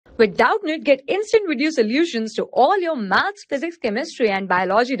With Doubtnut, get instant video solutions to all your maths, physics, chemistry, and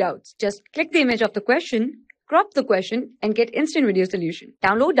biology doubts. Just click the image of the question, crop the question, and get instant video solution.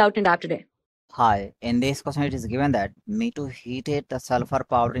 Download Doubtnut app today. Hi, in this question it is given that Meetu heated the sulfur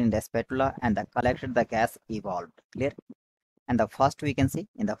powder in the spatula and collected the gas evolved. Clear? And the first we can see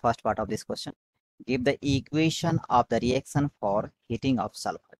in the first part of this question, give the equation of the reaction for heating of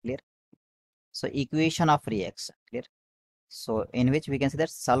sulfur. Clear? So equation of reaction. Clear? So in which we can see that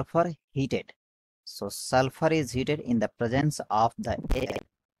sulfur heated. So sulfur is heated in the presence of the air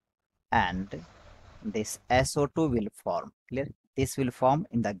and this SO2 will form. Clear? This will form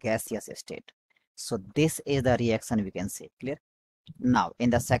in the gaseous state. So this is the reaction we can see. Clear? Now in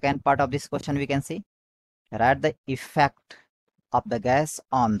the second part of this question we can see, write the effect of the gas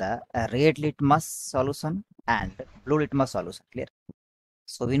on the red litmus solution and blue litmus solution. Clear?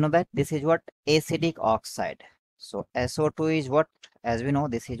 So we know that this is what? Acidic oxide. So SO2 is what? As we know,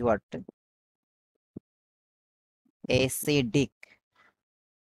 this is what? Acidic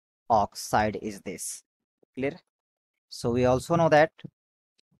oxide is this. Clear? So we also know that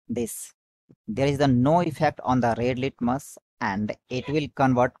there is no effect on the red litmus and it will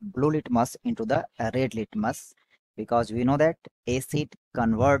convert blue litmus into the red litmus, because we know that acid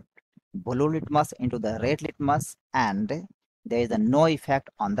convert blue litmus into the red litmus and there is no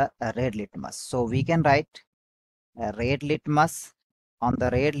effect on the red litmus. So we can write red litmus. On the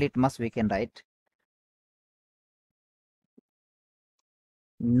red litmus we can write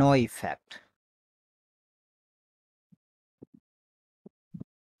no effect.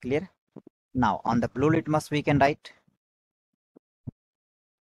 Clear? Now on the blue litmus we can write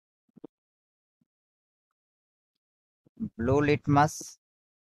blue litmus,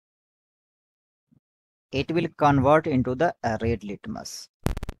 it will convert into the red litmus.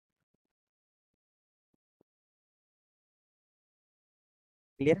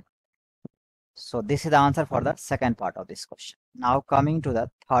 Clear? So this is the answer for the second part of this question. Now coming to the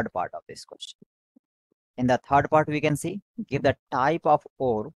third part of this question. In the third part we can see, give the type of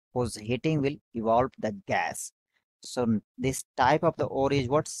ore whose heating will evolve the gas. So this type of the ore is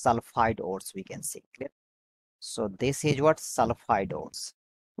what? Sulfide ores we can see. Clear? So this is what? Sulfide ores.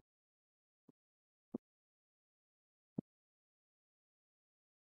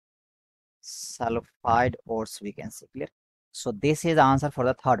 Sulfide ores we can see. Clear? So this is the answer for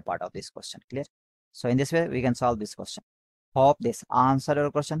the third part of this question. Clear? So in this way we can solve this question. Hope this answered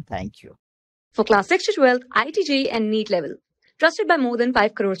your question. Thank you. For class 6 to 12, IIT JEE and NEET level. Trusted by more than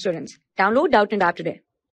 5 crore students. Download Doubtnut app today.